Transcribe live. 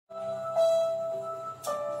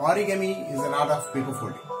Origami is an art of paper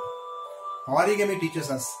folding. Origami teaches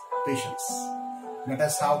us patience. Let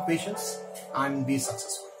us have patience and be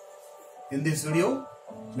successful. In this video,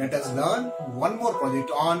 let us learn one more project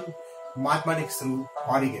on mathematics through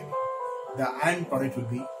origami. The end product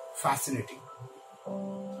will be fascinating.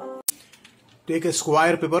 Take a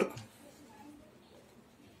square paper,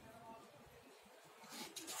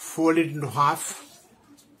 fold it into half,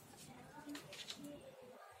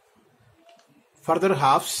 further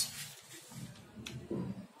halves,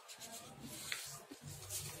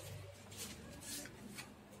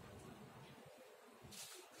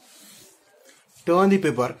 turn the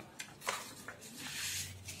paper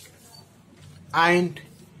and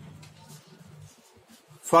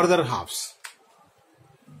further halves.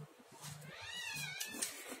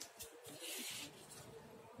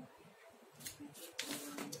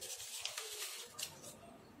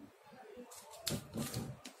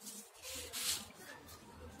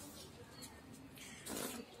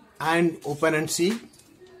 And open and see.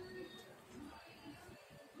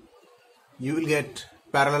 You will get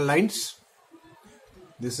parallel lines.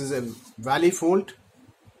 This is a valley fold,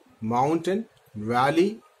 mountain,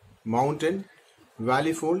 valley, mountain,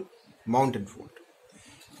 valley fold, mountain fold.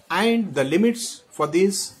 And the limits for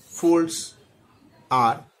these folds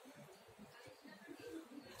are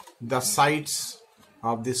the sides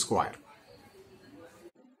of the square.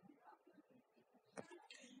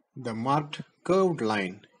 The marked curved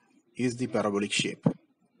line is the parabolic shape.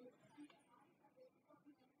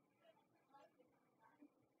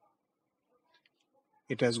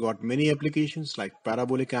 It has got many applications like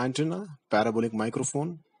parabolic antenna, parabolic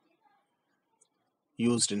microphone,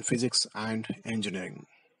 used in physics and engineering.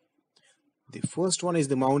 The first one is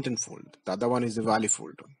the mountain fold, the other one is the valley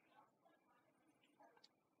fold.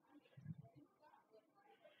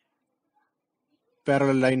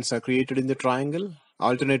 Parallel lines are created in the triangle,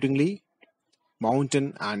 alternatingly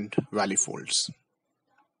mountain and valley folds.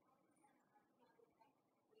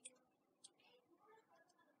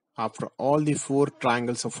 After all the four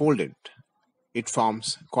triangles are folded, it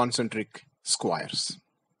forms concentric squares.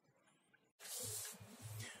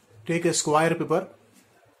 Take a square paper,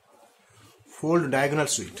 fold diagonal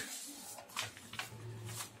to it.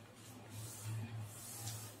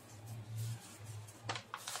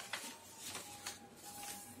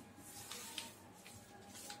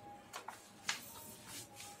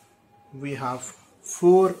 We have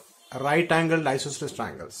four right-angled isosceles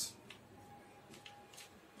triangles.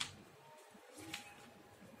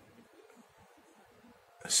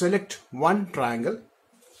 Select one triangle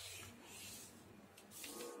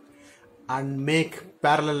and make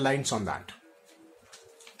parallel lines on that.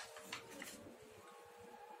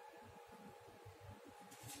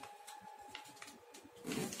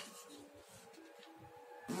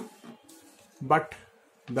 But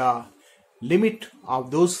the limit of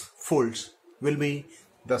those folds will be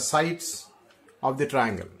the sides of the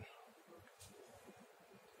triangle.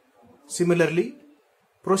 Similarly,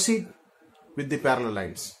 proceed with the parallel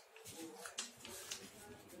lines.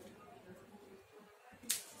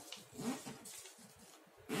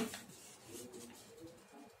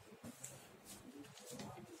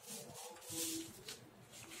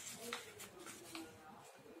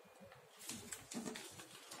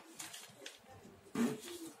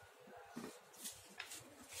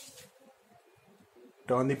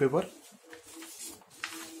 Turn the paper.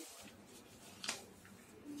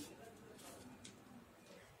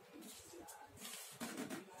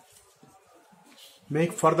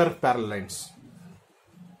 Make further parallel lines.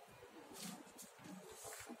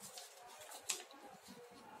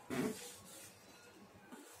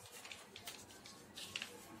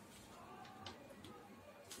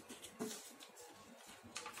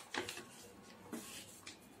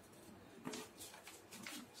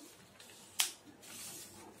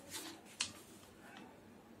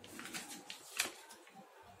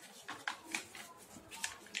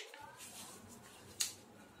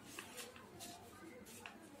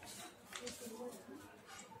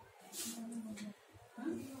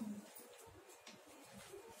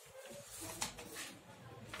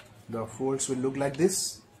 The folds will look like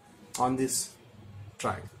this on this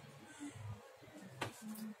triangle.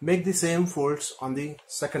 Make the same folds on the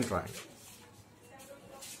second triangle.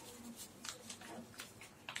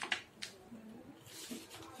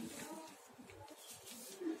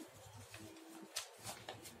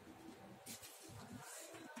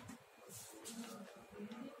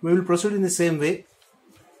 We will proceed in the same way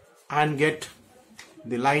and get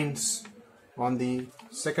the lines on the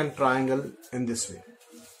second triangle in this way.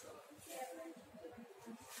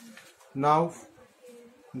 Now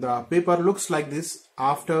the paper looks like this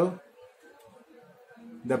after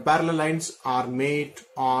the parallel lines are made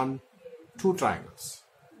on two triangles.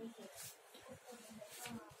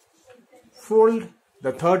 Fold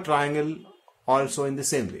the third triangle also in the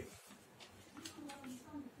same way.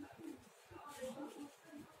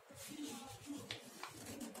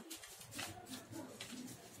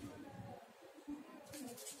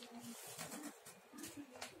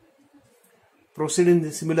 Proceed in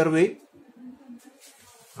the similar way,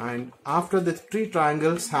 and after the three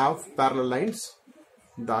triangles have parallel lines,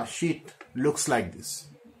 the sheet looks like this.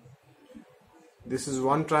 This is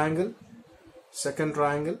one triangle, second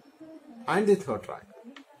triangle, and the third triangle.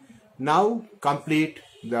 Now complete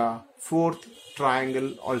the fourth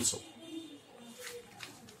triangle also.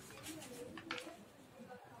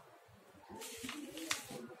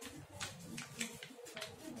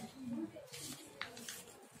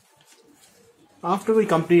 After we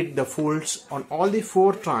complete the folds on all the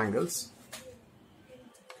four triangles,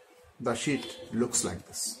 the sheet looks like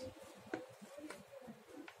this.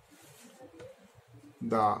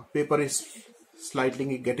 The paper is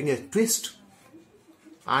slightly getting a twist,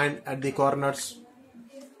 and at the corners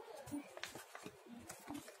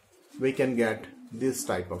we can get this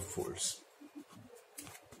type of folds.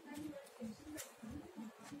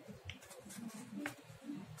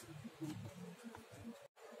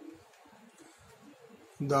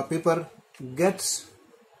 The paper gets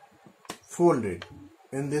folded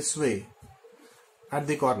in this way at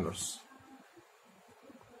the corners.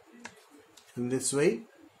 In this way,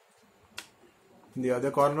 in the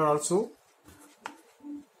other corner also,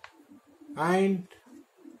 and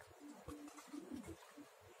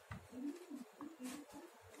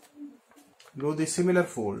do the similar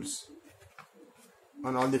folds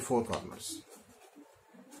on all the four corners.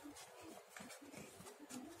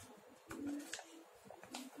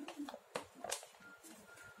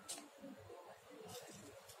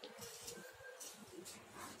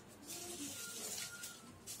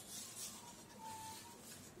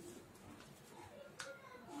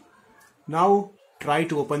 Now try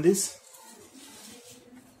to open this.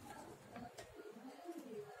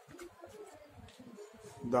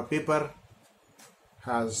 The paper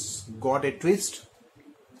has got a twist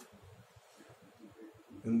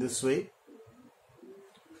in this way.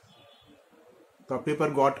 The paper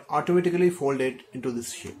got automatically folded into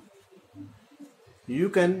this shape. You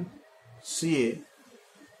can see a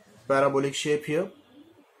parabolic shape here.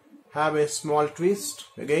 Have a small twist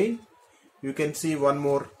again. You can see one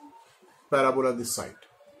more parabola this side.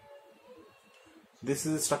 This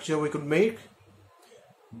is the structure we could make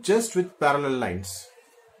just with parallel lines.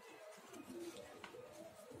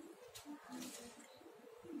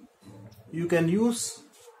 You can use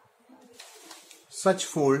such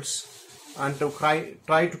folds and to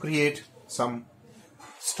try to create some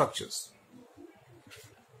structures.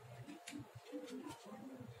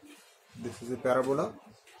 This is a parabola.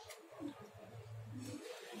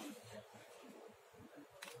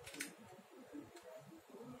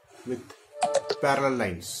 With parallel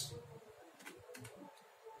lines.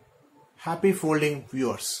 Happy folding,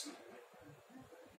 viewers.